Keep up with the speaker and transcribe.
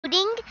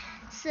loading,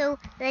 so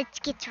let's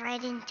get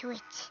right into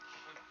it.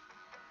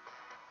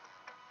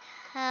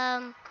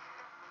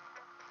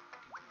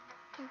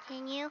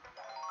 Continue.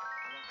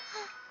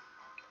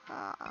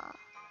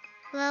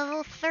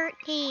 Level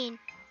 13.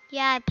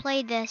 Yeah, I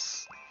played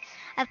this.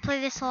 I've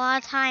played this a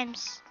lot of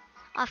times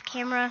off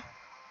camera.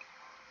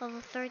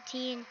 Level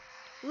 13.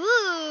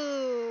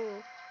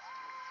 Woo!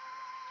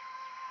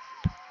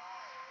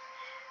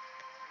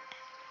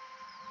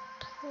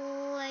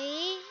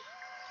 Place.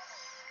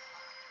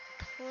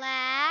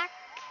 Plaque.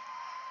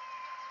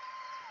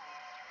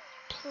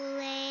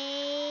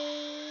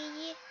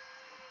 Play.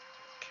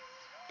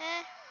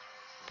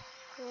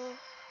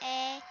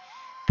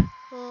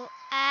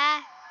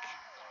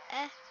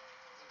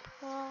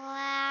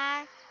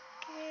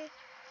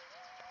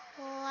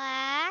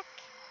 Plaque.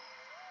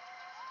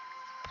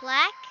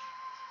 Plaque.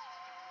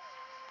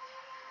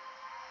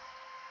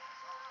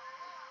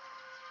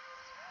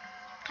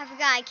 I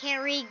forgot, I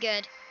can't read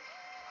good.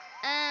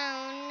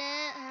 Oh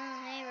no. Oh,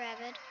 hey,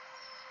 Rabbid.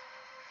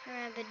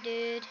 Rabbid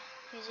dude.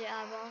 Here's your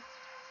eyeball.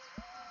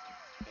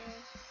 Yeah.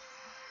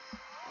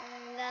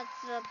 And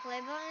that's the play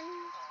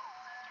button.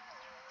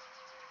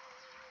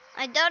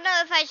 I don't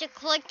know if I should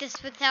click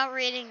this without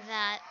reading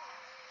that.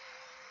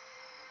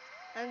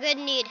 I'm gonna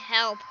need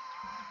help.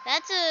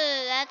 That's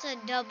a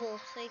double,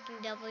 so you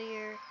can double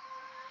your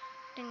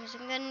things.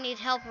 I'm gonna need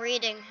help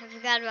reading. I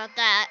forgot about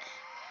that.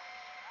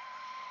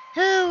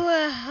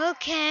 Oh,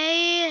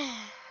 okay.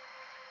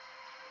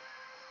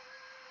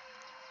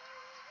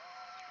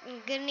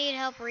 I'm gonna need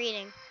help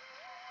reading.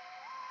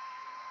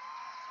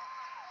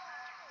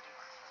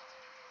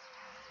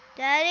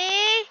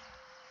 Daddy?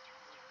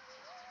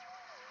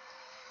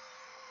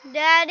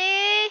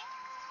 Daddy?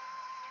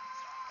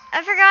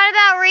 I forgot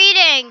about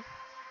reading.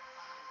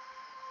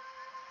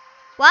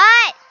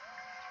 What?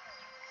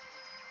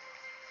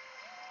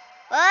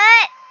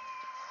 What?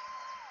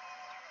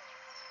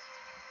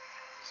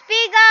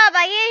 Speak up,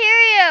 I can't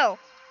hear you.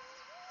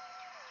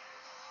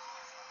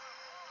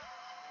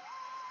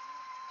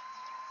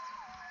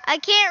 I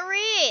can't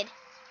read.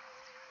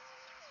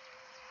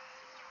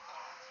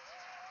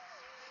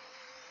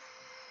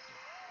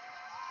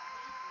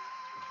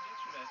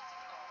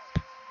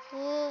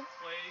 Well,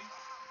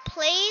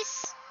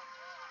 place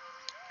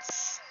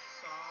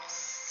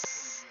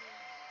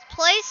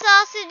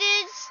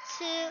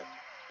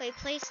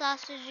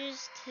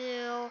sausages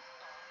to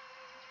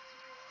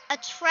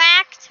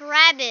attract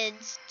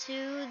Rabbids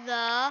to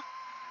the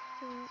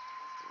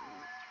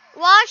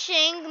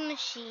washing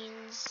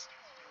machines.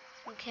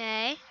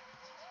 Okay.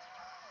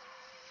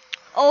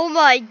 Oh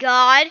my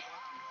god.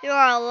 There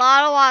are a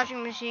lot of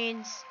washing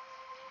machines.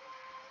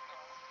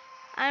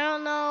 I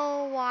don't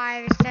know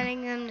why they're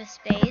sending them to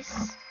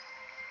space.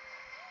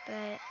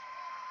 But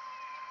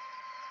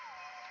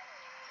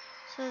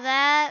so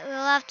that we'll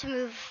have to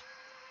move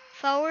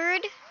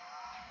forward.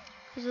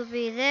 Because we'll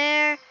be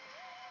there.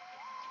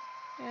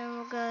 And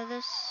we'll go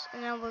this,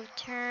 and then we'll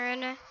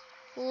turn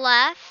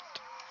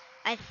left,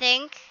 I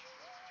think.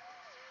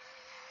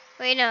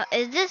 Wait, no,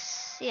 is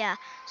this? Yeah.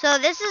 So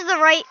this is the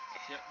right.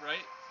 Yep,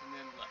 right, and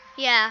then left.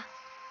 Yeah.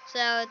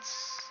 So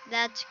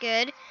that's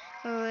good.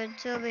 We would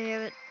still be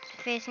here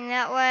facing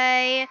that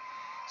way.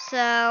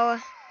 So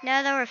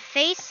now that we're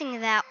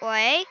facing that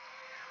way,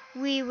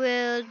 we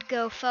would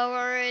go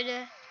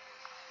forward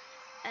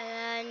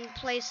and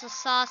place a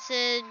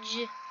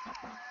sausage.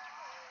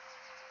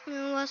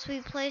 And once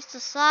we place the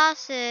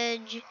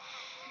sausage,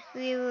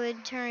 we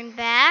would turn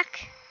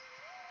back.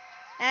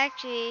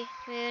 Actually,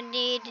 we would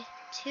need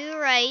 2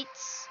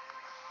 rights,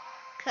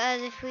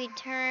 because if we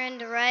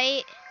turned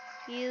right,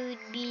 you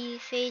would be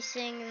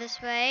facing this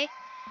way,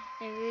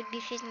 and we would be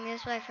facing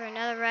this way for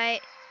another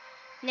right.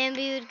 And then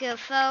we would go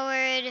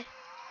forward,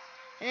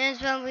 and then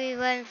when we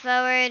went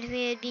forward,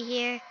 we would be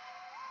here.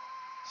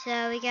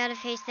 So we gotta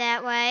face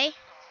that way.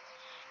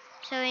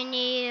 So we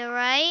need a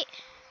right.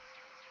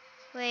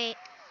 Wait.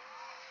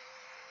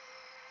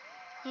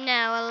 No,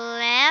 a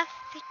left,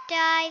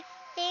 I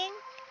think.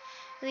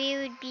 We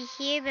would be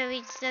here, but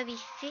we'd still be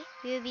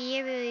we would be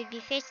here, but we'd be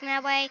facing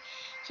that way.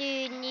 So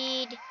you'd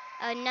need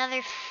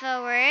another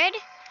forward,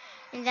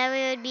 and then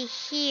we would be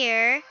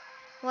here.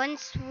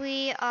 Once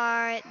we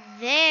are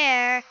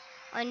there,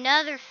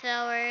 another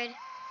forward.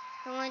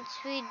 And once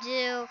we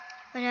do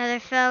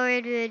another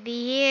forward, we would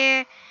be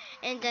here,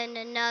 and then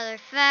another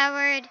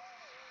forward.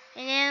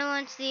 And then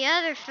once the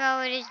other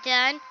forward is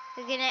done,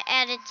 we're gonna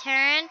add a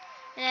turn,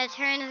 and that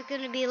turn is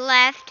gonna be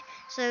left.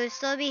 So we'll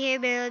still be here,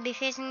 but it'll be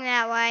facing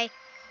that way.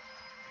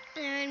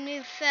 And then we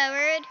move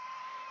forward,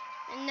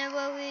 and then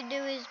what we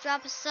do is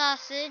drop a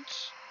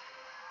sausage.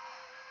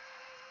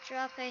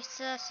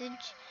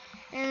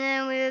 And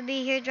then we would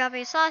be here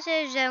dropping a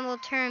sausage, then we'll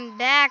turn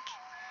back,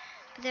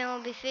 but then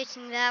we'll be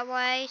facing that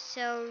way,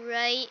 so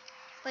right,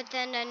 but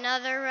then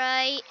another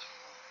right.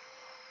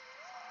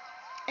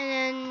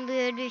 And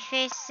then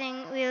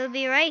we would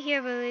be right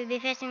here, but we would be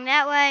facing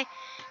that way.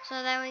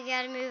 So then we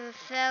gotta move it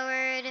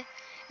forward.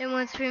 And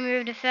once we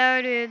moved it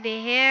forward, we would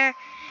be here.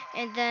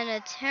 And then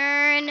a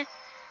turn.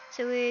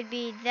 So we would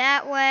be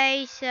that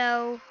way.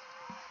 So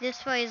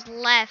this way is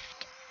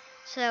left.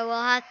 So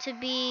we'll have to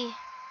be,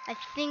 I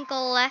think, a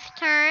left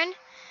turn.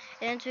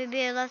 And once we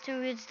be a left turn,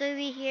 we would still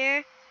be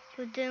here.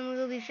 But then we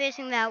will be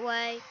facing that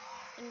way.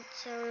 And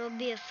so it'll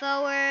be a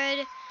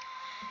forward.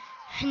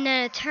 And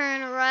then a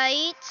turn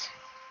right.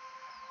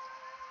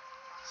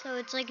 So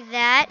it's like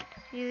that.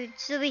 You would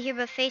still be here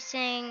but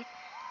facing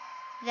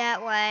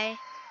that way.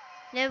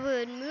 Then we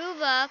would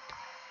move up.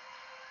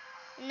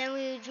 And then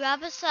we would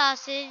drop a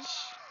sausage.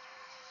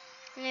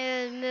 And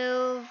it would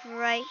move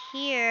right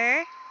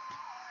here.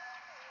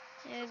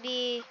 It would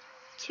be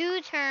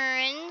 2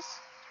 turns.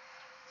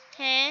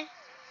 And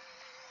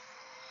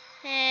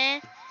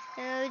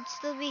it would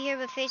still be here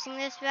but facing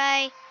this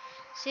way.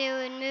 So it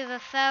would move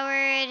it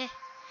forward.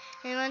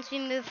 And once we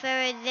move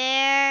forward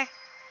there,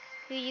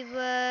 we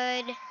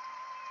would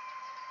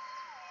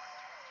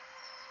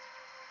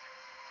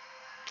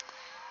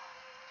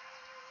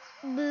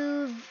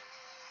move.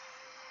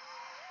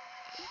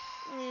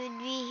 We would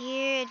be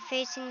here and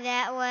facing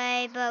that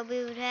way, but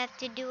we would have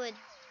to do a turn.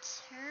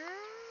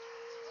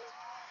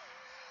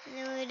 And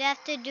then we'd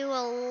have to do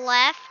a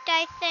left,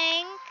 I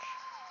think.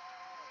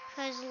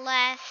 Because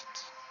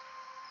left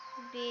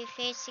would be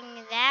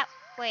facing that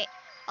way.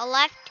 A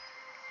left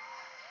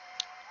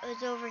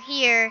is over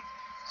here.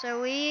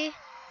 So we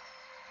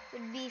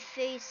would be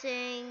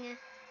facing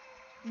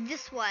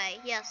this way.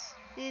 Yes.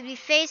 We would be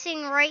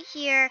facing right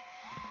here.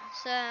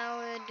 So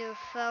we would do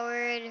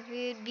forward.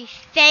 We would be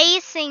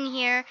facing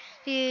here.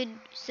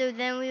 So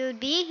then we would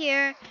be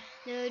here.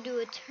 Then we would do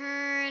a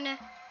turn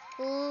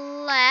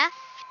left.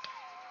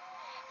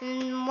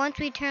 And once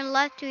we turn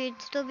left,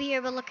 we'd still be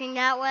here, but looking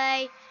that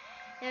way.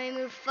 Then we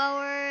move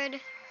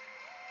forward.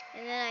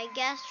 And then I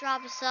guess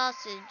drop a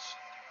sausage.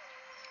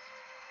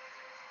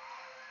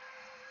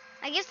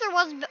 I guess there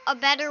was a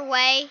better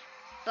way,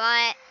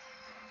 but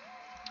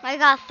I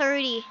got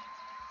 30.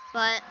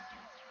 But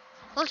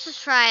let's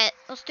just try it.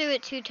 Let's do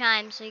it 2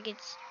 times so it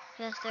gets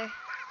faster.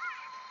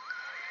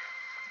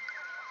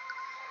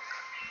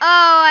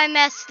 Oh, I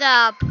messed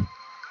up.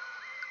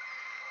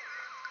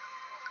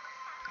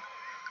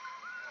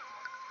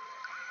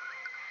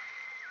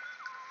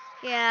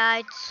 Yeah,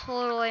 I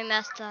totally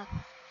messed up.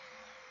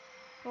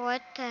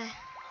 What the?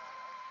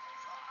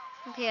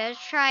 Okay,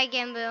 let's try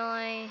again, but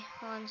only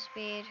 1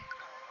 speed.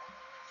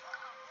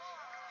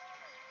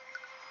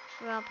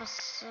 Drop a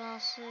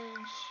sausage.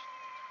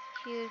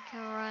 You can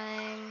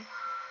run.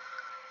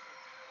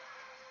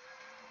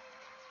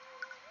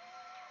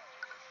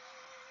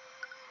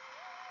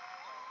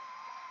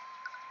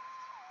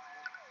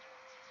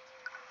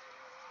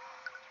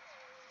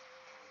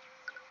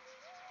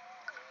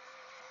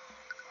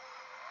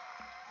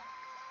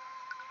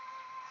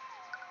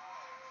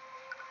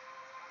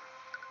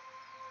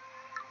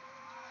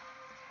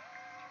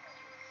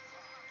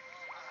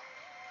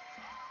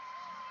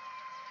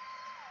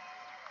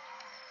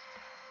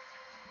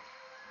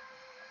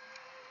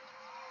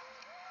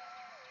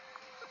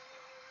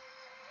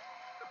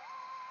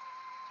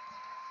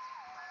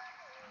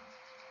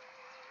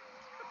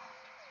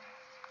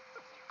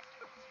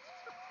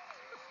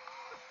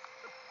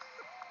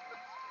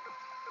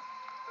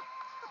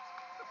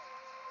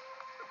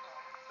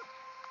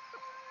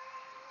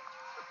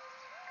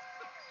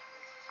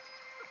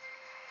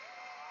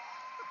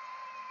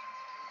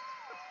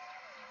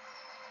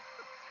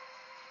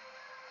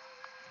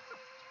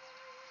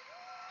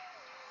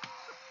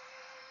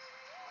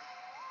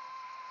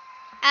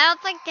 I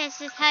don't think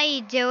this is how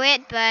you do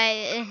it, but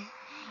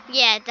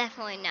yeah,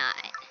 definitely not.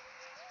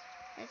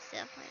 That's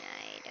definitely not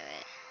how you do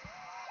it.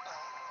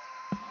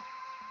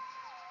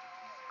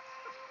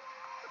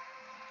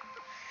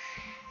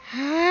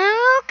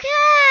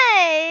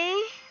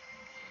 Okay.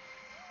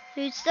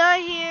 We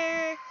start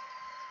here.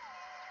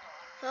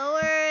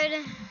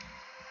 Forward.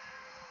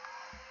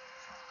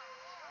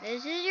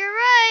 This is your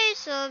right,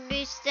 so we'll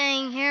be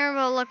staying here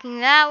while looking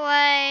that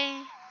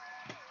way.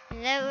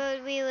 And then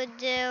what we would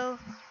do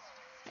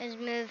is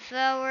move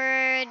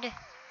forward.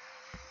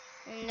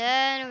 And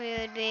then we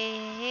would be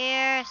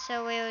here,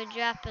 so we would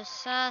drop a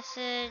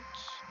sausage.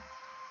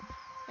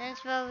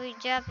 That's why we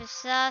drop a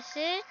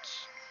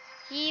sausage.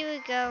 He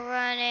would go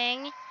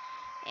running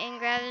and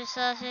grab the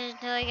sausage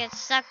until he gets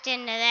sucked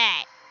into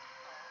that.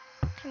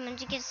 And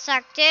once he gets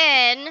sucked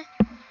in,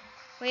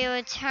 we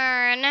would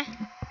turn.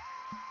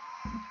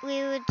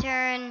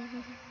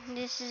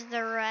 This is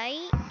the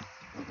right.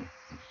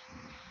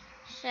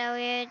 So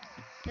we would,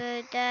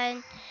 but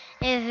then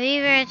if we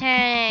were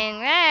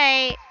turning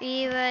right,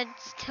 we would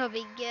still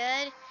be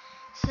good.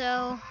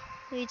 So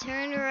we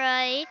turned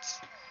right.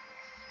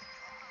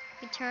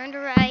 We turned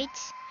right.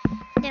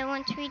 Then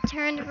once we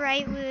turned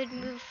right, we would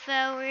move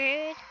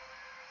forward.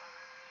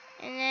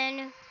 And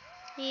then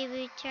we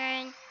would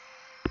turn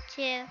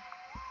to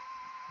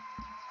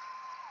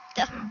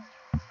the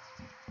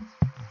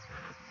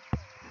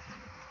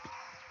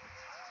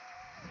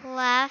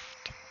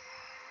left,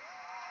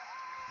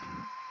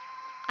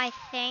 I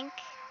think.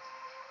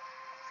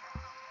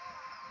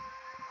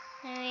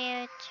 Then we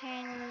would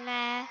turn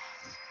left.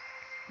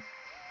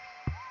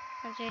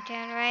 Once we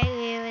turn right,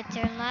 we would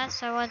turn left.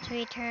 So once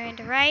we turned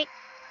right,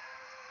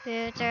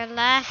 we would turn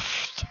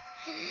left.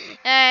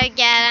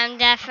 Again, I'm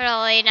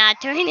definitely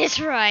not doing this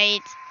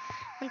right.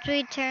 Once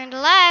we turned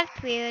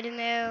left, we would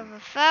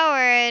move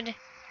forward.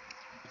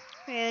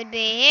 We would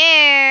be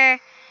here.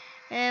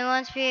 And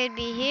once we would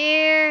be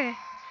here,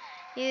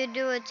 you would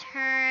do a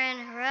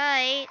turn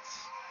right.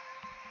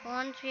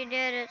 Once we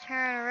did a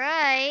turn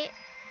right,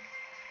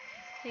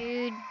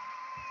 you'd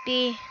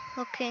be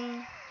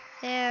looking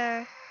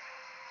there.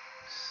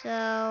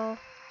 So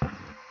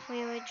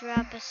we would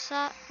drop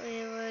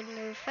we would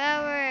move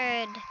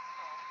forward,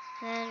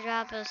 then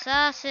drop a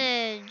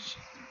sausage.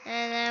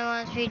 And then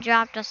once we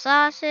dropped a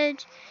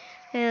sausage,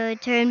 we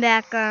would turn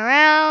back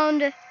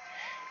around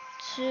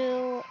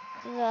to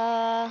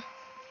the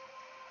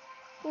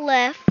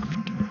left,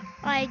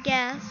 I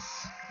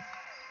guess.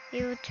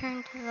 We would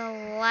turn to the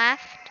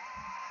left.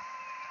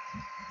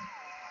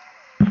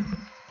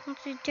 Once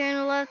we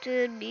turn left, we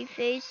would be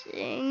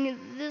facing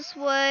this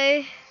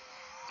way.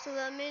 So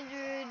that means we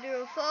would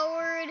go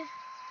forward.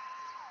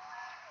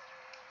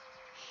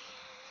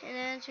 And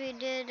once we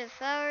did the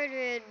forward,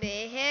 we would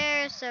be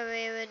here. So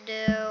we'd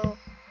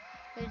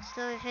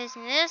still be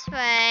facing this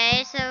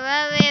way. So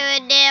what we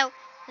would do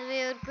is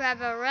we would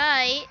grab a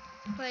right,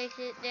 place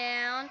it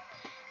down.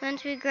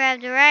 Once we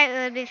grabbed the right, we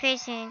would be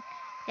facing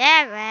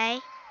that way.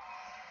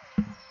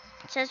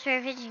 Since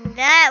we're facing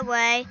that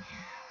way,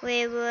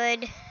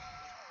 we'd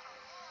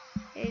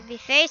be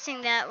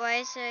facing that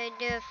way, so we'd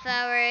do it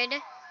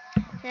forward.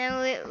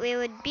 Then we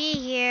would be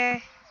here,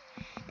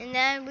 and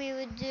then we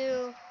would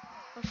do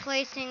a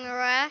facing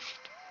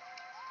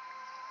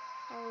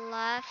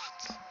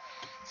left.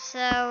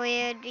 So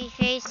we would be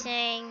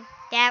facing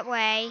that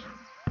way.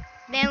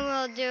 Then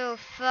we'll do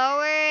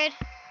forward,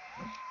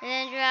 and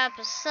then drop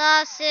a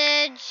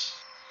sausage.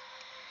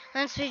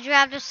 Once we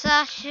drop the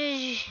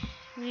sausage,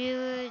 we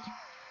would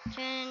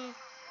turn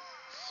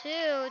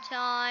 2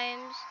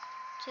 times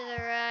to the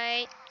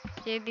right.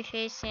 So you'd be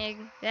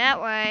facing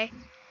that way.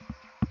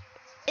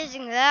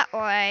 Facing that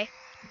way.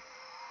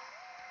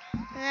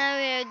 And then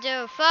we would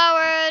do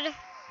forward.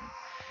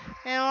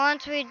 And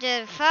once we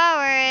did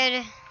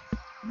forward,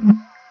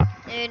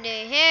 we would do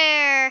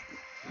here.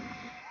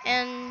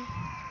 And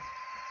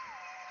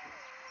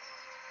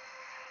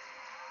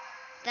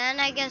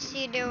then I guess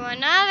you do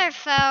another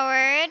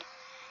forward.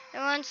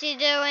 And once you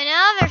do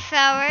another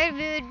forward,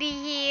 we would be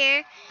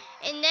here.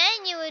 And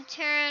then you would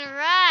turn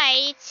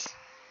right.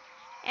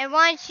 And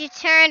once you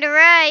turned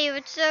right, you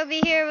would still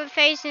be here but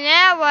facing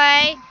that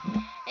way.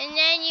 And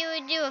then you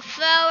would do a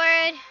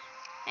forward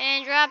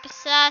and drop a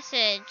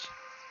sausage.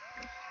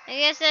 I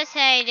guess that's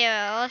how you do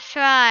it. Let's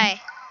try.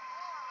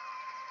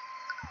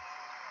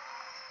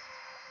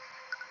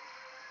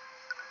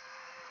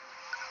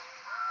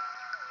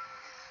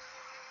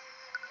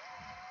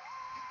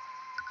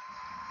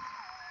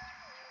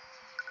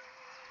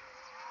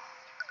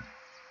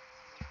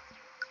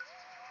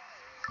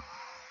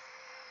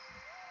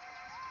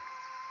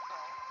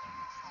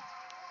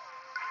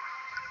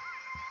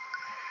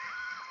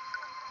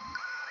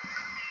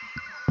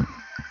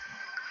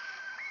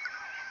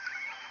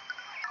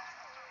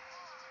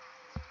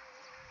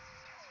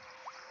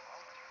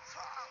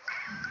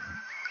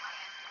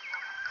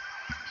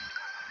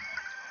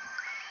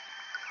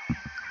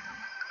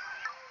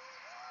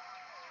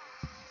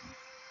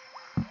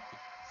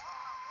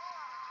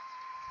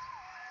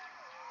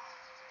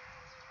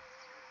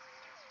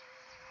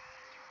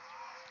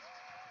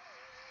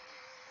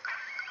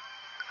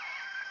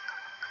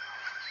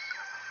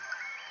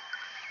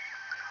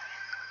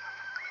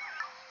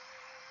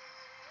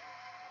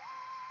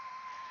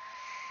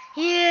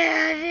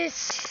 Yeah,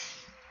 this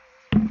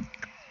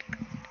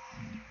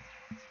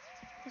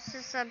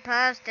is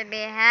supposed to be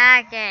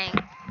hacking,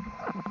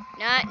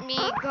 not me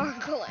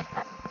gargling.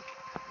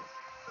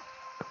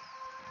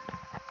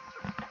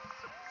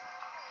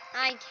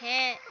 I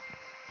can't.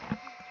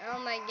 Oh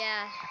my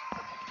gosh.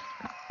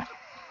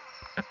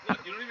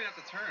 Look, you don't even have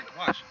to turn.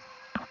 Watch.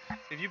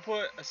 If you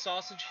put a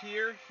sausage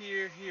here,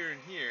 here, here,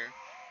 and here,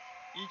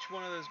 each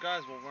one of those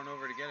guys will run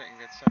over to get it and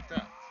get sucked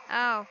up.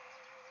 Oh.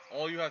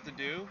 All you have to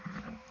do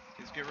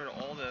is get rid of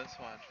all this.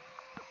 Watch.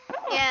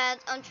 Yeah,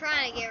 I'm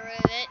trying to get rid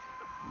of it.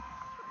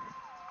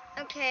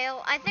 Okay,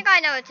 well, I think I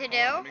know what to do.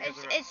 Let me It's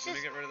let me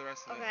just get rid of the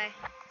rest of it. okay.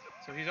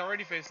 So he's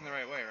already facing the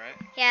right way, right?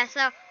 Yeah.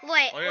 So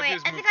wait. All you have to do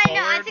is I move think I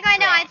know. I forward, think I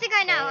know. I drop, think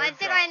I know. I forward,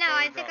 think drop, I know. I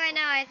forward, think drop, I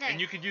know. I think.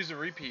 And you could use the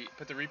repeat.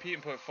 Put the repeat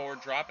and put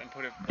forward, drop, and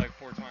put it like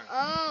 4 times.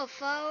 Oh,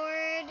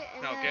 forward.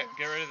 And No, then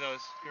get rid of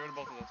those. Get rid of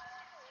both of those.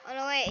 Oh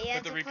no, wait. You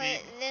have Put the to repeat.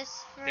 put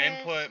this first.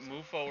 Then put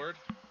move forward.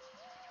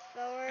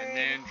 Forward. And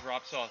then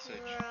drop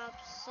sausage. Drop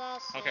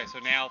sausage. Okay, so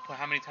now put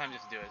how many times you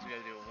have to do it? So you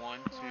gotta do it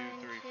 1,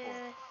 2, 3,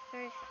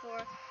 4.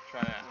 4.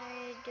 Try that.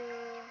 I do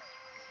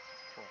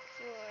 4.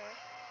 4.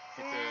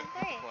 Hit And the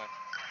 3. play.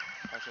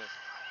 Watch this.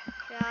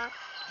 Drop,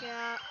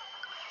 drop,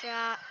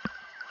 drop,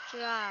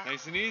 drop.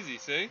 Nice and easy,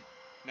 see?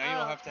 Now you Oh.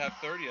 don't have to have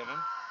 30 of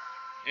them.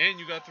 And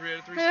you got 3 out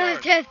of 3 I don't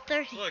have stars. to have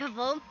 30 Look. of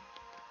them.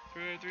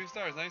 3 out of 3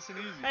 stars. Nice and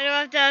easy. I don't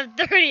have to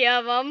have 30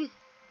 of them.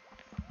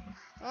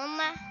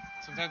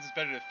 Sometimes it's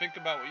better to think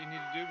about what you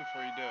need to do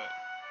before you do it.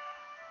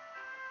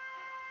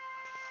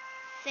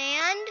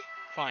 Sand.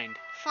 Find.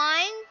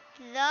 Find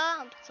the.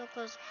 I'm so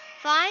close.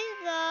 Find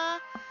the.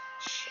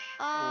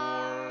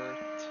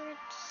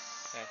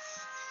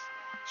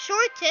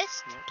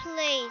 Shortest Yep.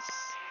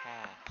 place.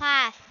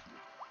 Path.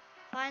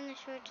 Find the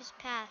shortest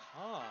path.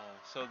 Oh,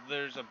 so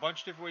there's a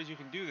bunch of different ways you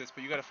can do this,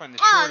 but you got to find the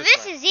Oh, shortest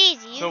this way. is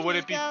easy. So would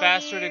it be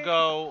faster to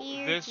go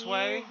this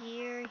way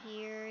Here,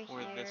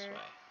 or this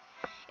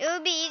way? It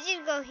would be easy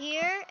to go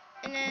here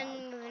and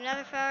then move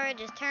another forward,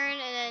 just turn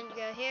and then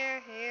go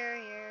here.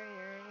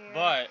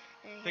 But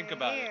think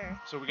about it.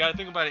 So we got to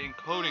think about it in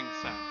coding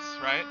sense,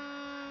 right?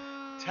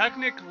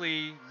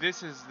 Technically,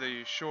 this is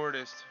the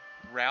shortest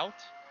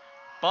route,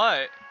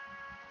 but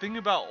think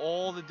about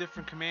all the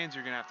different commands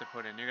you're going to have to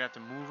put in. You're going to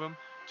have to move them,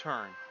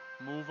 turn,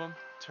 move them,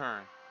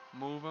 turn,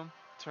 move them,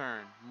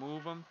 turn,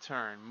 move them,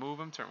 turn, move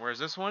them, turn. Whereas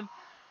this one,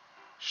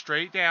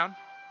 straight down,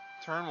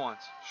 turn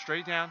once,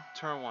 straight down,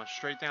 turn once,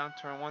 straight down,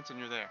 turn once, and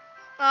you're there.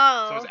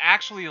 Oh. So it's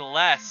actually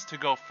less to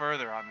go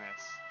further on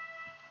this.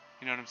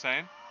 You know what I'm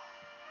saying?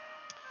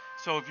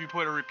 So if you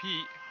put a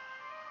repeat.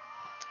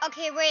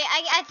 Okay, wait.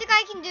 I think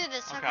I can do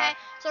this. Okay.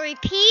 So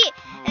repeat,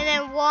 Move. and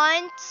then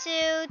 1,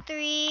 2,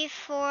 3,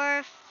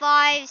 4,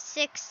 5,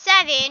 6,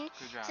 7.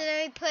 Good job. So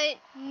then we put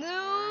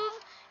move,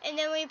 and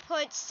then we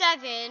put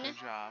 7. Good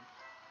job.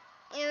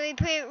 And we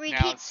put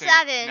repeat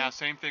 7. Now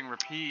same thing.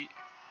 Repeat.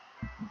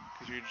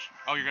 Cause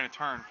you're gonna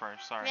turn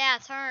first. Sorry. Yeah,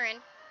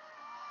 turn.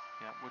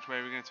 Yeah. Which way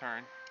are we gonna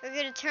turn? We're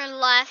gonna turn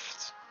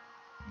left.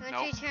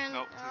 Nope. To the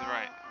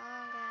right.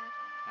 Oh god.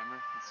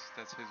 Remember?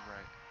 That's his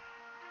right.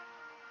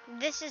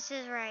 This is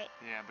his right.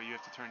 Yeah, but you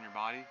have to turn your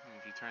body, and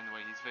if you turn the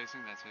way he's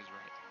facing, that's his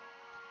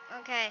right.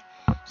 Okay,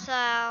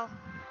 so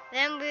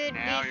then we would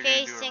be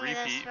facing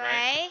this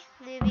way.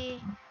 We'd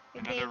be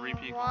another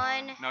repeat.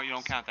 1. No, you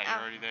don't count that.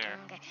 You're already there.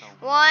 Okay. So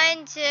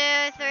 1, 2,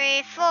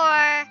 3,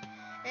 4.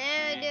 Then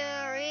we do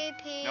a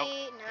repeat. Nope.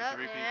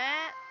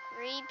 Repeat.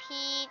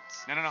 Repeat.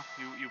 No.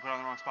 You put it on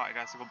the wrong spot. It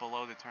has to go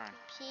below the turn.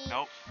 Repeat.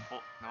 Nope.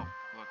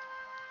 Look.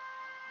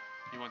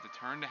 You want the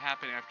turn to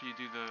happen after you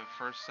do the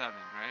first 7,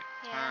 right?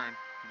 Yeah. Turn,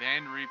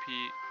 then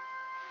repeat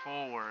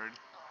forward.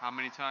 How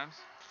many times?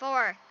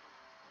 4.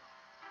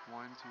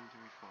 1, 2, 3,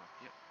 4.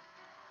 Yep.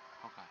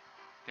 Okay.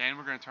 Then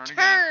we're gonna turn again.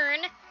 Turn.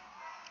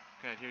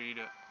 Good. Here you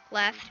do it.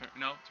 Left.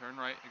 Turn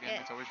right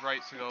again. It's always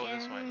right to go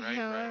this way. Right.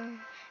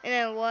 And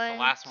then 1, The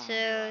last one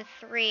 2,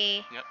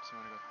 3. Yep. So you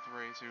want to go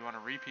 3. So you want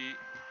to repeat.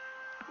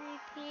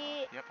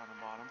 Repeat. Yep. On the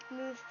bottom.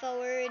 Move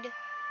forward.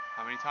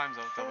 How many times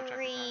though? Double check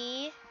the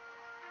turn. 3.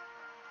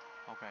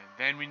 Okay.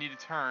 Then we need to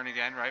turn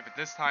again, right? But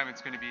this time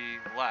it's going to be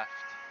left.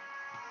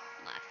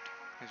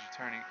 Because you're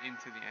turning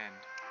into the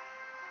end.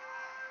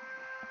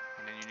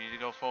 And then you need to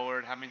go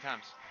forward. How many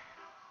times?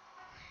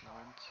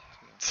 1,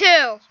 2. 2.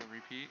 So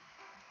repeat.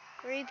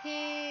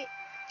 Repeat.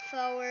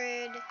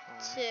 Forward.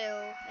 2.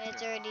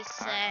 It's already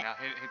set. Alright, now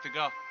hit the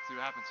go. See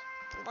what happens.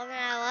 11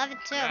 out of 11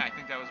 too. Yeah, I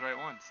think that was right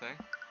one. See?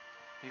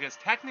 Because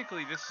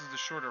technically this is the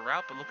shorter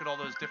route, but look at all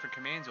those different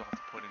commands you'll have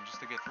to put in just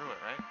to get through it,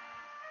 right?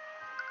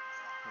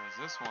 Whereas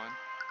this one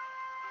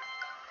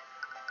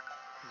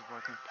is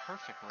working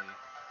perfectly.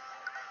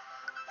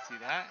 See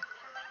that?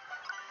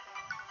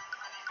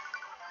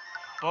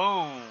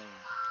 Boom!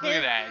 Look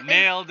at that.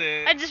 Nailed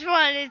it. I just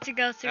wanted it to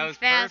go super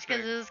fast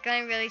because perfect. it was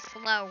going really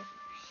slow.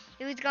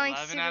 It was going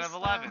 11 super out of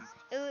 11.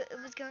 slow. It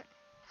was going.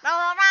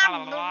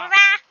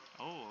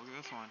 Oh, look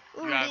at this one.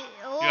 Ooh,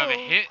 You have a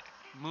hit,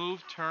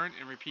 move, turn,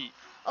 and repeat.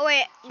 Oh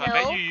wait, So no. I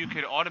bet you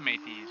could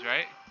automate these,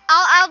 right?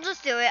 I'll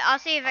just do it. I'll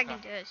see if I can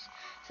do this.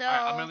 So.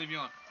 Alright, I'm gonna leave you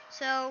alone.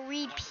 So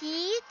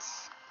repeat.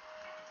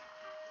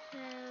 So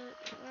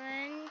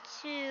 1,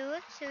 2.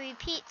 So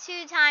repeat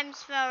 2 times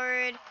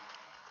forward,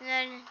 and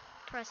then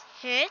press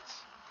hit.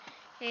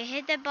 Okay,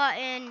 hit the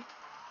button.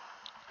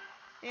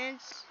 And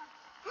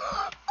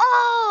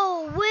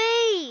oh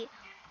wait.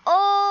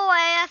 Oh,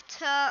 I have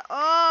to.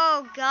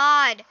 Oh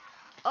God.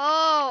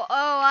 Oh,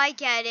 I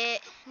get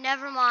it.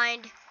 Never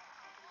mind.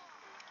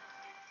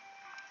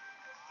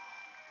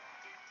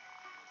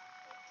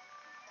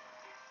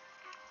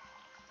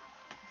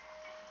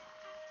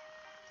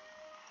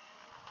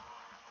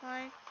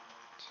 One,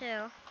 2.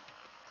 Oh,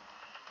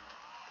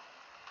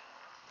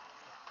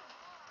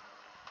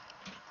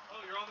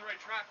 you're on the right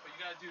track, but you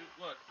gotta do.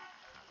 Look,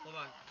 hold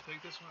on.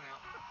 Take this one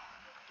out.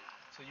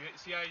 So you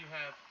see how you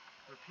have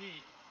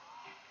repeat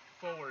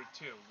forward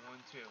 2,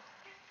 1, 2.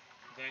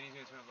 Then he's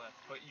gonna turn left,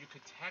 but you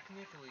could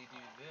technically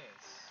do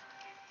this,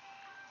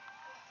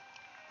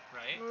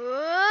 right?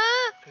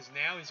 Because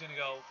now he's gonna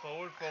go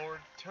forward,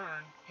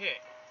 turn,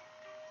 hit,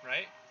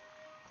 right?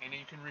 And then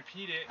you can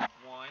repeat it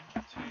 1,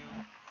 2,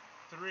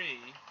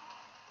 3.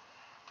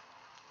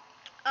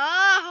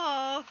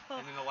 Oh.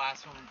 And then the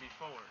last one would be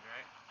forward,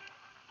 right?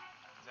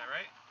 Is that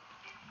right?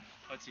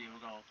 Let's see.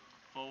 We'll go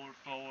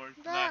forward,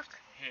 left,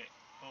 hit.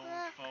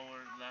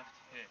 Forward, left,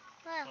 hit.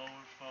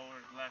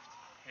 Forward, left,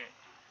 hit.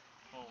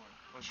 Forward.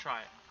 Let's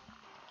try it.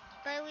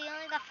 But we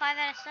only got 5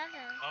 out of 7.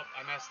 Oh,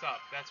 I messed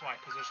up. That's why,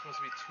 because there's supposed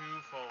to be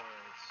 2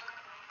 forwards.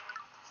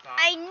 Stop.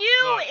 I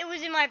knew Look, it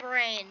was in my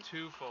brain.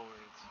 2 forwards.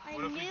 I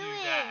What if we knew do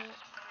that? it.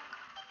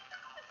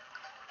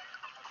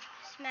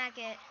 Smack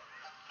it.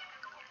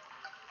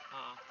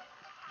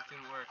 It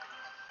didn't work.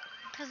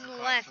 Because of the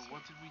Okay, left. so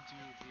what did we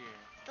do here?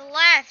 The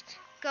left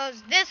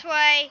goes this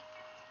way,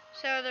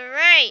 so the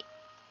right.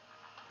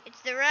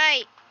 It's the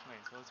right. Wait,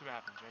 so let's see what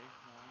happens. Ready? 1,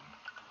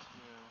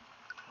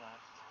 2,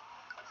 left.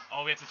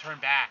 Oh, we have to turn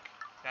back.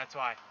 That's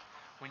why.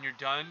 When you're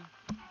done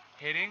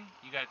hitting,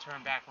 you gotta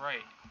turn back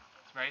right.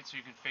 Right? So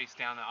you can face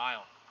down the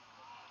aisle.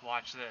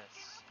 Watch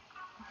this.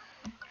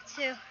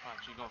 2.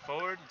 Watch. You go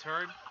forward, you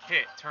turn,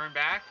 hit, turn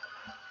back,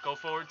 go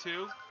forward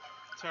 2,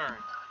 turn,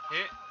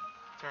 hit,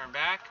 turn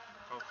back,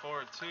 go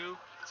forward 2,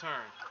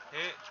 turn,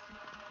 hit,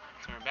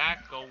 turn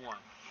back, go 1.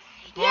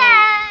 Yay!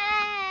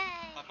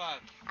 High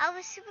five. I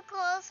was super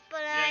close,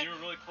 but Yeah, you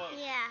were really close.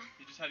 Yeah.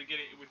 You just had to get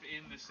it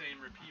within the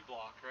same repeat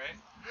block, right?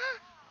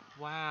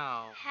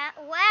 Wow.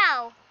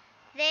 Wow.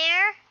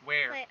 There.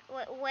 Where?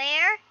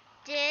 Where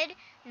did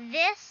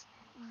this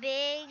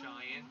big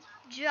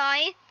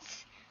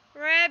giant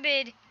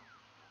rabbit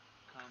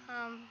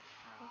come?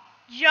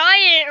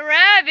 Giant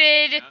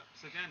rabbit. Yep.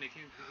 Sit down. They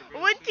can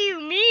What do you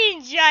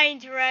mean,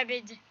 giant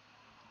rabbit?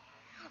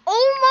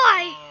 Oh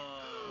my!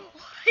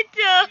 What the?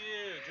 Yeah,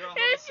 you're on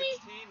level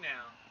 16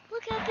 now.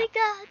 Look how big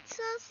that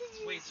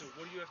sausage is. Wait, so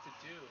what do you have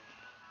to do?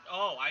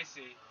 Oh, I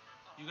see.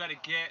 You gotta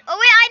get. Oh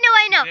wait,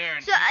 I know. There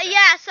and So hit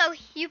that. yeah, so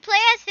you play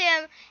as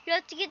him. You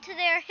have to get to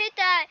there, hit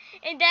that,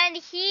 and then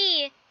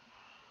he.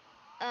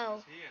 Oh.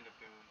 What does he end up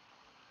doing?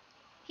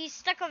 He's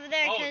stuck over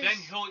there. Oh, then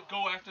he'll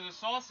go after the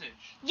sausage.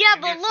 Yeah,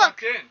 and but get look.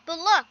 sucked in. But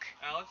look.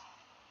 Alex.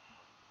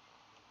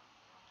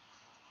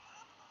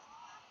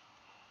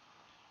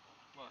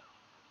 What?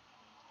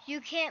 You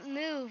can't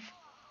move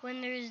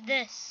when there's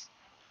this.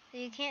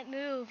 You can't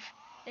move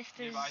if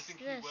there's Yeah, but I think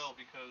this. he will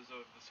because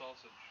of the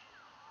sausage.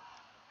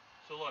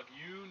 So look,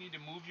 you need to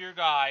move your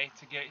guy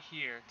to get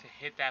here to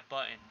hit that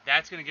button.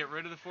 That's going to get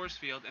rid of the force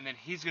field, and then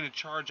he's going to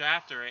charge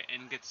after it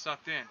and get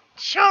sucked in.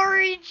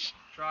 Charge!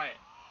 Try it.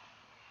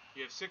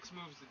 You have 6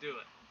 moves to do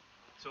it.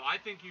 So I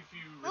think if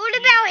you repeat... What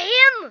about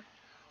him?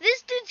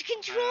 This dude's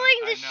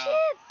controlling the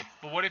ship.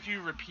 But what if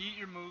you repeat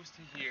your moves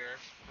to here,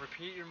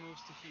 repeat your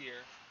moves to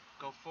here,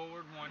 go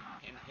forward 1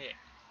 and hit?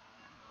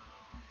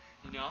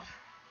 You know?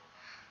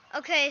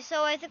 Okay,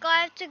 so I think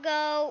I have to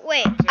go.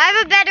 Wait, I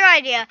have a better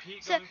idea.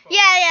 So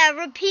yeah,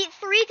 repeat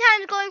 3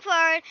 times going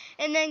forward,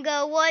 and then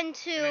go 1,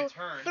 2,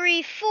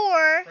 3,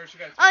 4. First you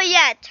gotta turn. Oh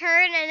yeah,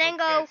 turn and then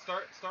go.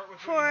 Start with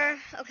 4.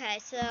 Okay,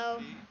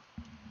 so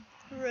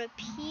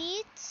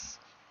repeat,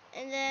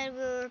 and then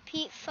we'll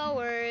repeat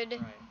forward.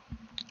 Right.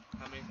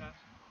 How many times?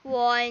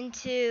 1,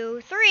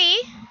 2,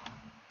 3.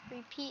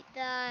 Repeat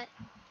that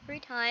 3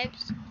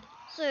 times.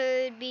 So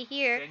it would be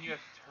here. Then you have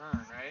to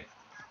turn, right?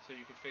 So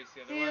you can face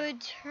the other We way.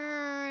 would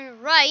turn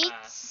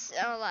right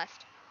or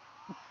left.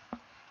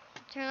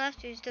 Turn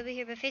left. You'd still be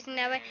here, but facing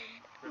that way.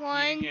 And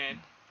 1, again,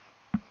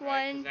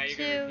 1, right?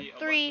 2,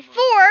 3,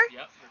 4.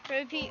 Yep.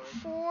 Repeat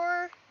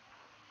forward.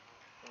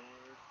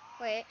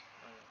 4. Wait.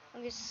 I'm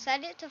gonna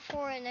set it to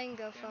 4 and then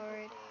go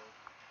forward.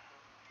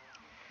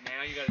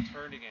 Now you gotta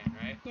turn again,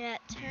 right? Yeah,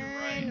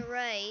 turn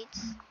right.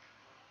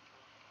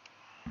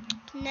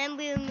 And then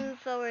we'll move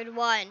forward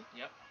 1.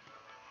 Yep.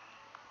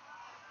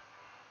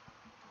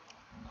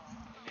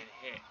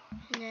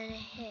 And then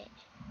hit.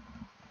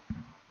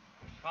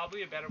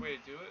 Probably a better way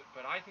to do it,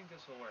 but I think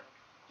this will work.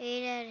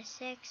 8 out of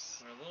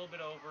 6. We're a little bit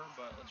over,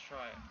 but let's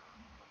try it.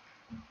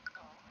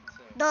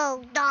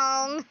 Dong,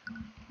 dong,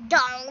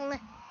 dong,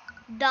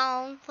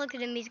 dong. Look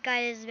at him, he's got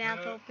his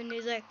mouth open.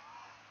 He's like,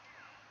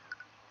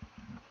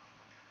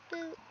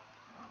 boop,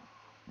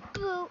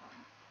 boop.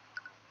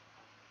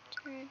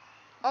 Turn.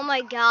 Oh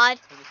my God.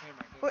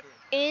 We're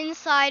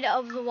inside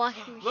of the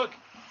washing machine. Look,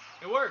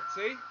 it worked,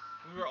 see?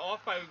 We were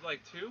off by like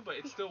 2, but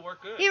it still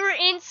worked good. We were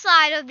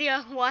inside of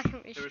the washing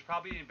machine. There was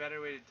probably a better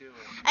way to do it.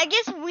 I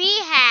guess we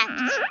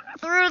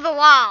hacked through the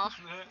wall.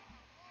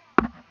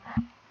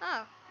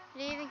 Oh,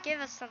 they didn't even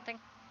give us something.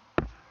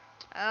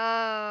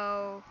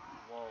 Oh.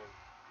 Whoa.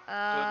 Good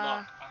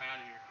luck. I'm out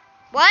of here.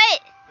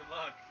 What? Good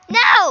luck.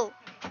 No!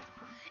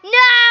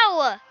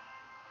 No!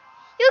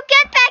 You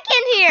get back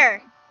in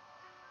here!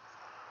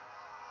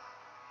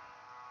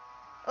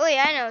 Oh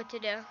yeah, I know what to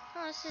do.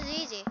 Oh, this is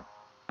easy.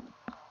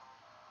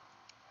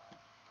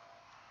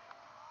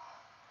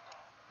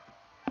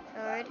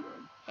 Forward,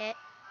 hit,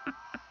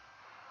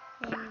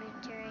 then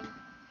return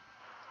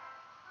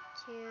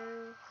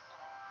to.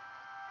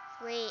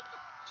 Wait,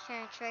 he's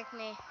trying to trick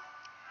me.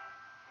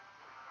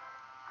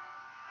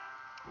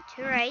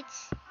 2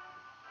 rights.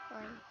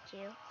 1, 2.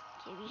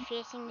 To be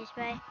facing this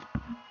way.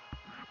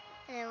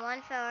 And then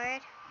 1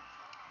 forward.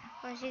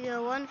 Once you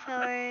go 1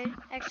 forward,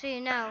 actually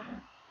no.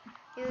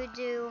 You would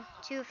do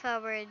 2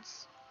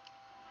 forwards.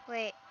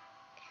 Wait.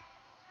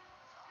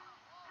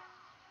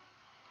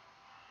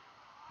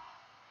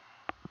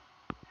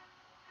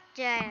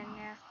 I don't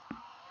know.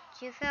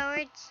 2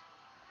 forwards.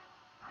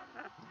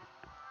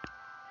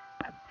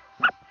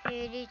 If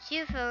you do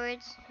 2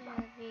 forwards, it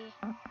would be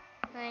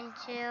 1,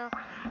 2.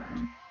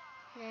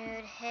 Then it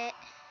would hit.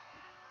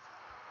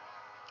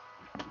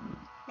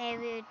 Then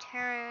we would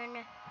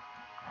turn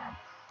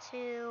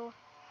to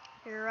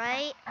the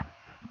right,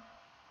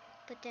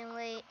 but then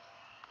wait,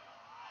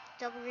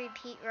 double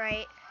repeat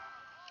right.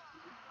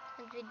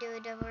 Once we do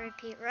a double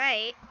repeat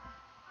right,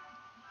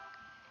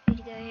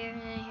 we'd go here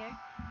and then here.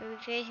 We would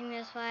be facing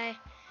this way.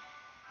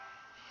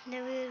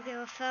 Then we would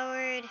go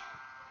forward.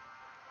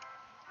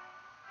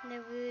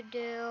 Then we would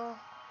do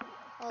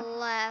a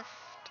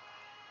left.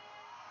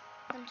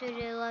 Once we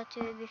do left,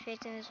 we would be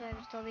facing this way,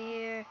 we'd still be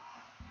here.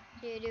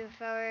 So you do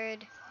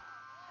forward,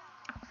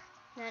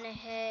 then a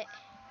hit.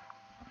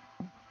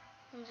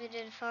 Once we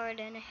did forward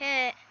and a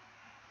hit,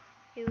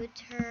 you would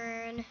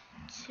turn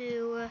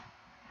to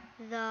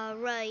the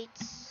right.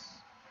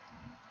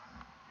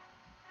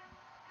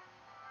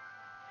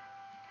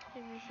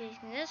 We'd be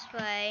facing this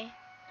way.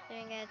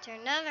 Then we're gonna turn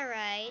another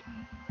right.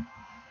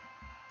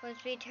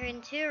 Once we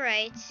turn two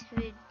rights,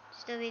 we'd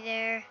still be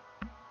there.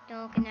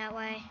 Don't look in that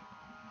way.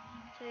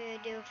 So we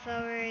would do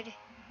forward,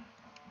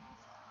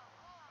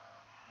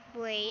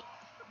 wait,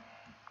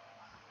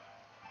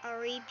 a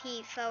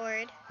repeat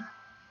forward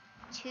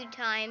 2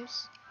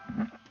 times.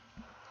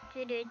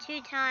 We do it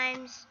 2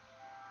 times,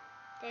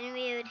 then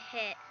we would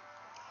hit,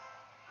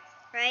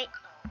 right?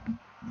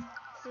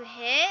 You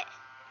hit,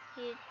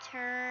 you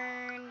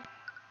turn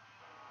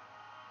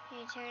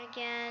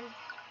again,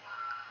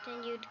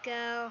 then you'd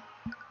go,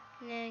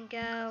 and then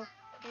go,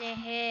 and then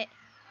hit,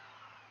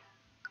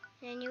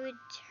 then you would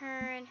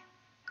turn,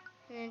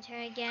 and then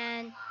turn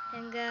again,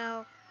 then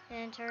go, and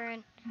then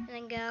turn, and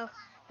then go,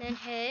 and then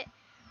hit,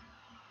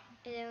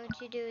 and then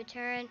what you do, a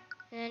turn,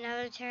 and then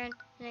another turn,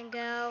 and then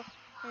go,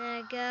 and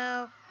then a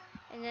go,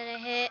 and then a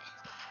hit.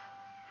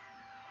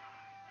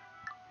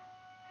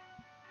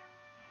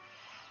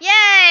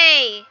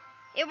 Yay!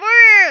 It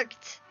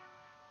worked!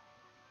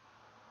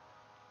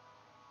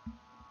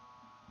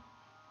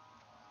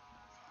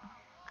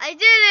 I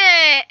did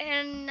it!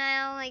 And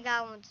I only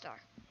got 1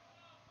 star.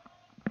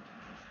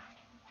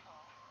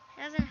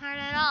 It wasn't hard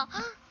at all.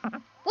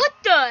 What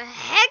the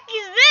heck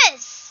is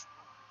this?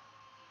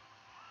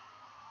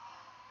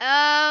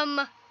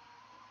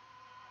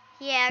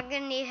 Yeah, I'm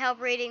gonna need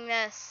help reading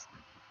this.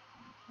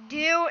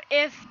 Do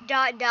if ...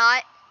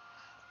 Can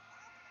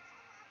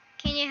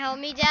you help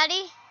me,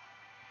 Daddy?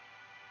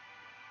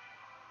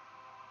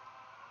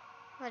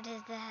 What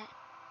is that?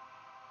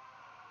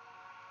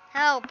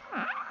 Help.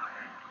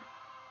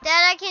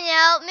 Dada, can you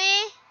help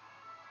me?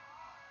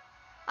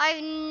 I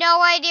have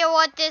no idea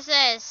what this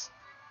is.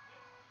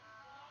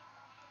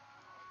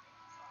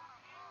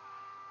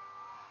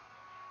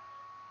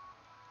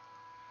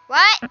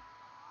 What?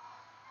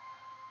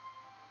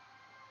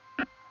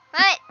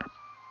 What?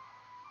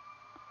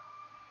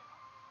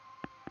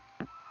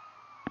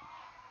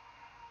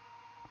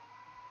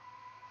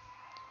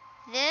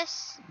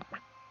 This?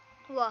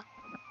 What?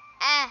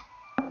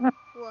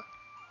 What?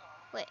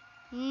 Wait.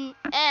 New.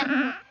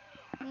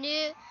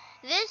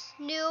 This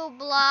new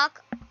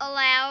block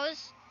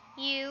allows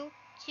you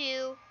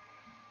to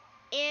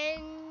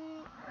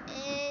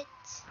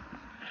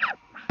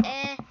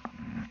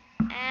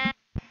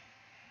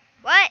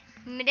what?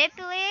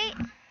 Manipulate,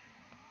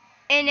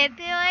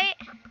 initiate,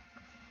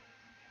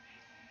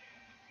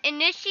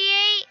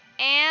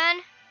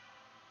 and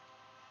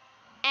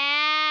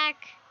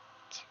act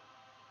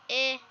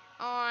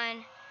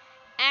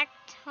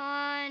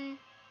on,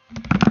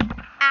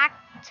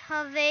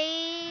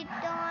 activate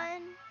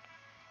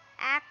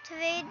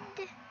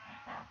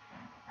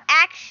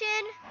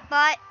action,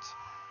 but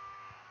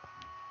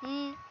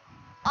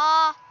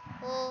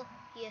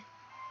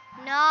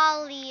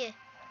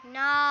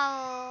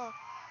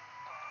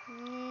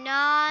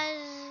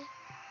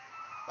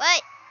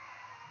what?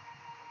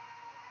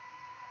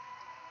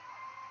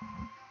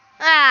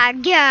 Ah,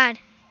 God.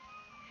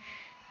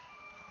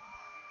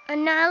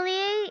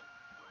 Annihilate.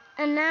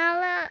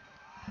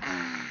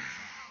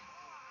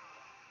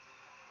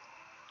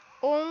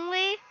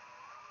 Only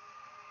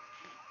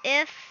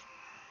if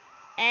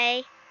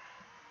a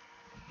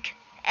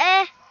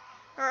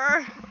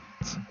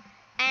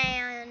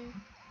and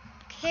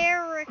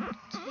character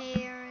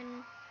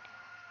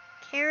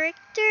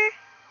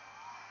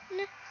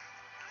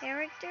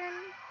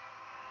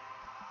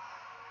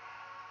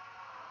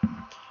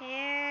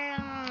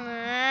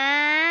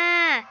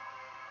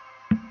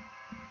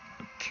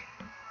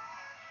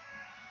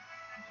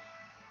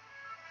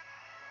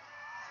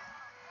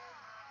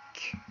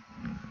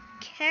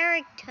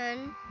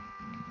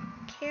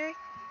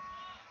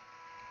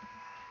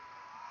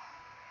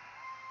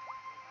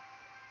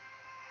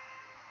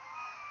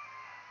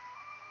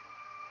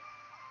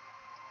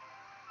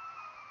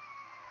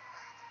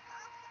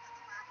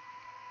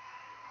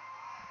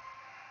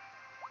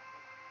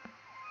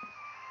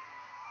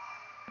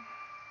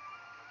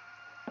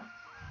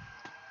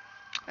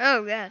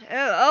Oh, God.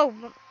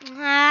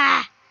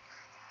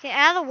 Get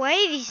out of the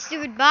way, these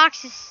stupid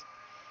boxes.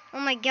 Oh,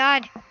 my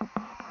God.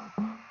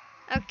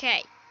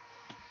 Okay.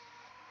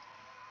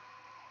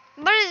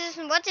 What is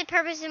this? What's its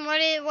purpose and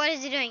what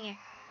is it doing here?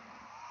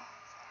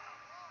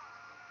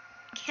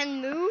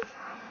 Can move?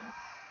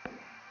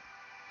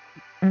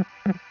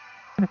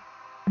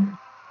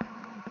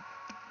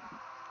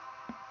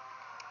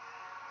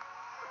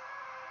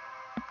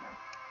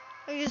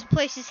 I can just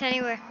place this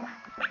anywhere.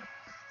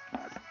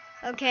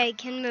 Okay,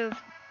 can move.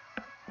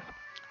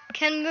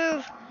 Can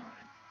move.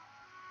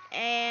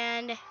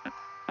 And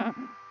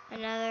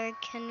another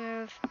can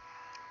move.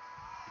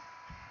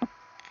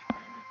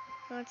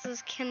 What's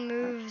those can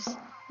moves?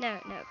 No,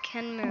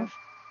 can move.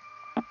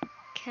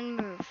 Can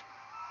move.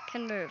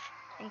 Can move.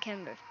 And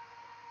can move.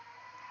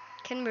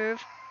 Can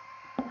move.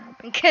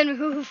 And can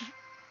move.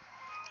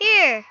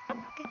 Here!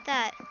 Look at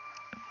that.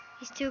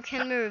 These two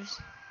can moves.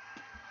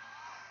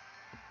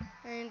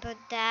 And put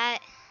that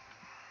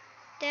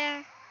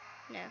there.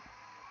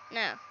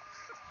 No.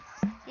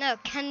 No,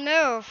 can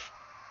move.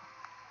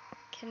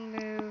 Can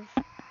move.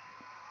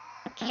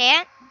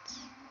 Can't.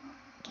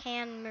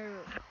 Can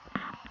move.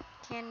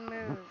 Can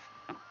move.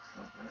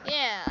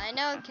 Yeah, I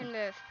know it can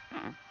move.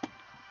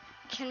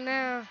 Can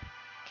move.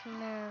 Can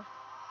move.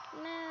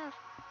 Move.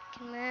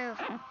 Can move.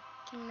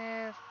 Can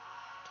move.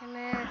 Can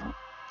move.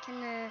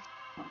 Can move.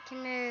 Can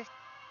move.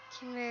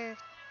 Can move.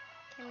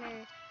 Can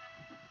move.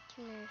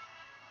 Can move.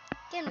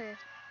 Can move.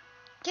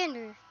 Can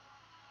move.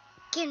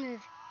 Can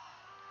move.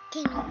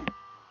 Can move.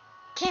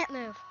 Can't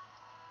move.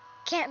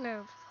 Can't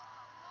move.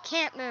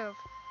 Can't move.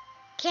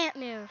 Can't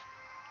move.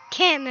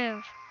 Can't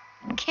move.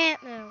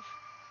 Can't move.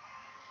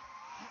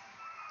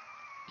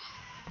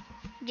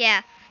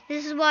 Yeah,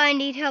 this is why I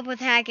need help with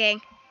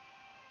hacking.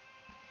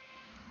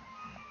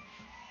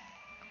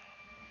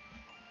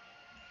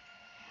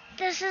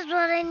 This is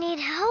what I need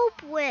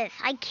help with.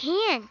 I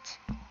can't.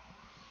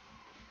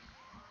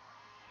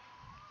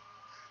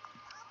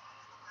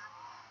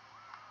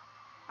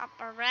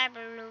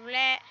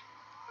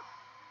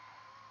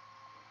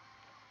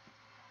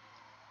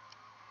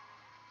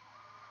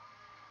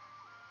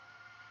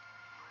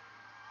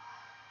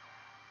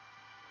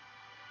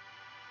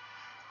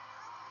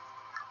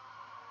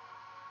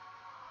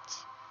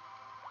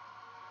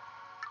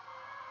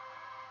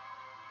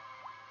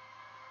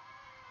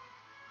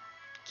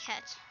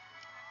 Catch.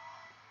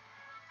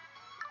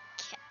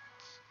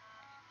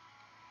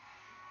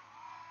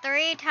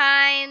 3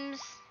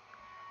 times.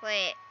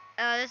 Wait.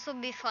 Oh, this will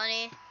be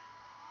funny.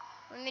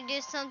 Let me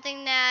do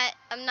something that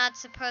I'm not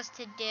supposed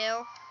to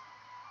do.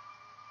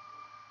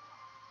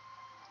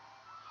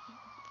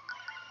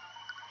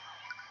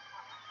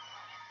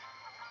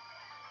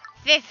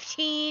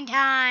 "15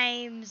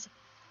 times.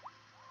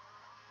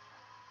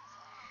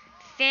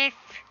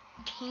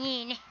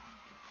 15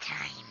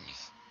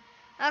 times.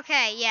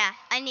 Okay, yeah,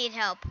 I need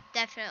help,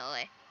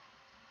 definitely.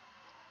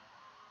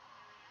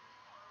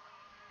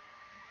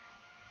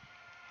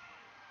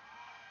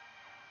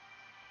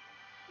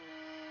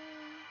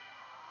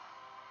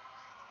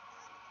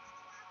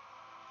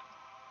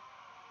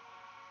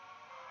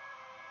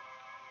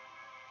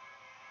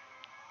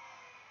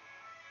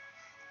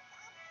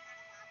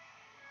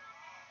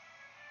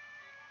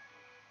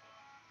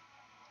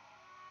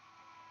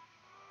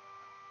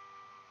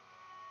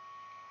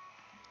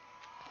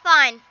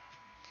 Fine.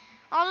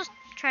 I'll just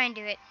try and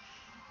do it.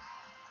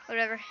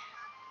 Whatever.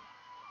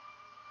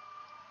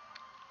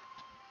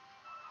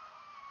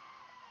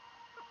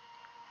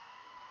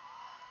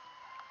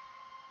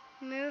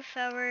 Move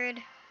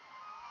forward.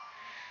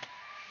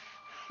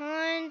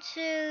 1,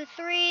 2,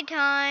 3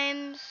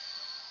 times.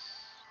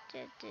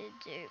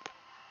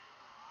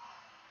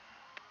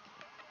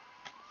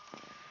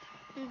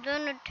 I'm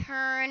gonna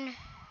turn.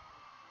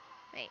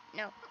 Wait,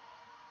 no.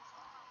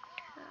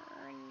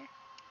 Turn.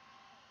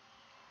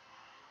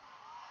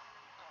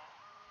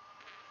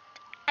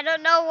 I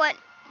don't know what.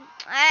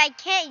 I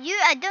can't use.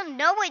 I don't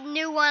know what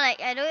new one.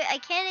 I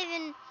can't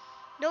even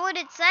know what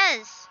it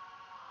says.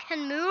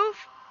 Can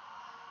move.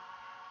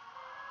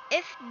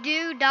 If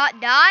do ...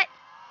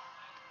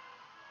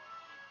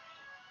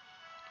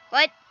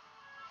 What?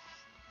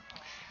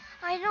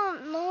 I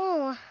don't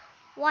know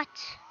what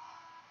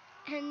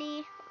any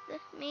of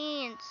this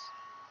means.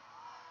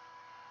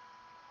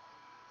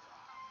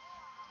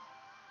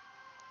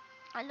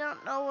 I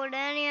don't know what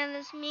any of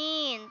this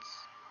means.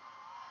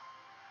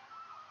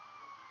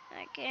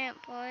 I can't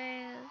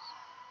play this.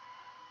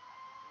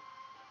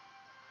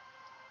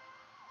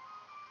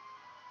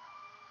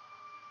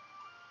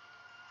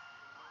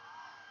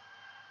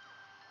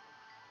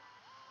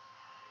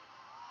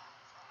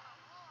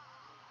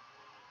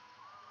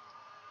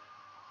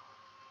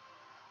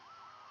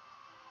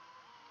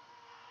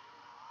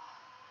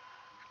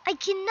 I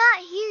cannot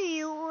hear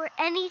you or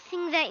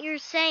anything that you're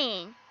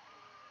saying.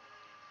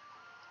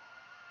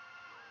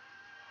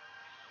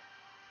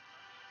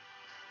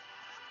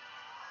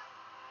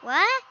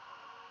 What?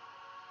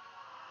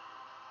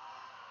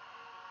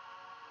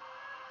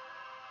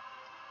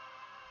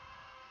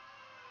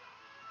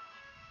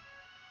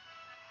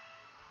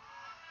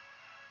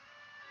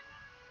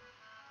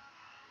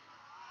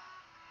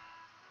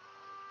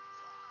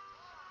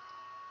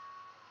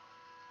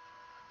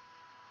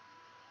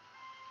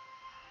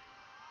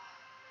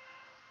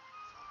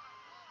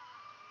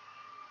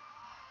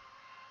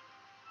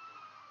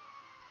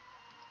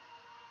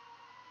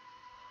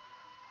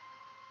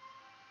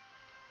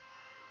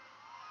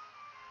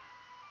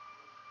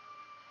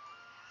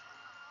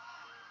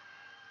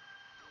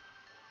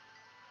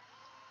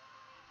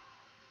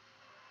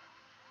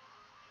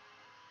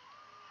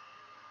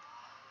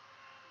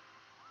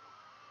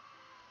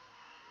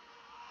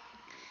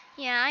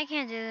 Yeah, I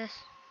can't do this.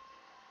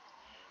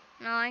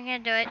 No, I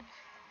can't do it.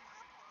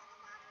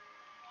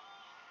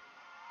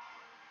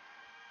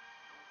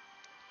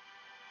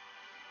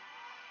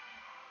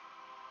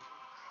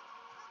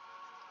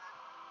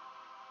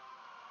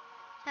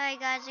 Sorry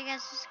guys, I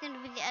guess this is going to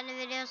be the end of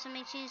the video, so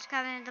make sure you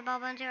subscribe and hit the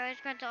bell button to always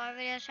get all our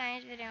videos,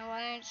 Chinese video,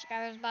 and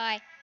subscribers. Bye.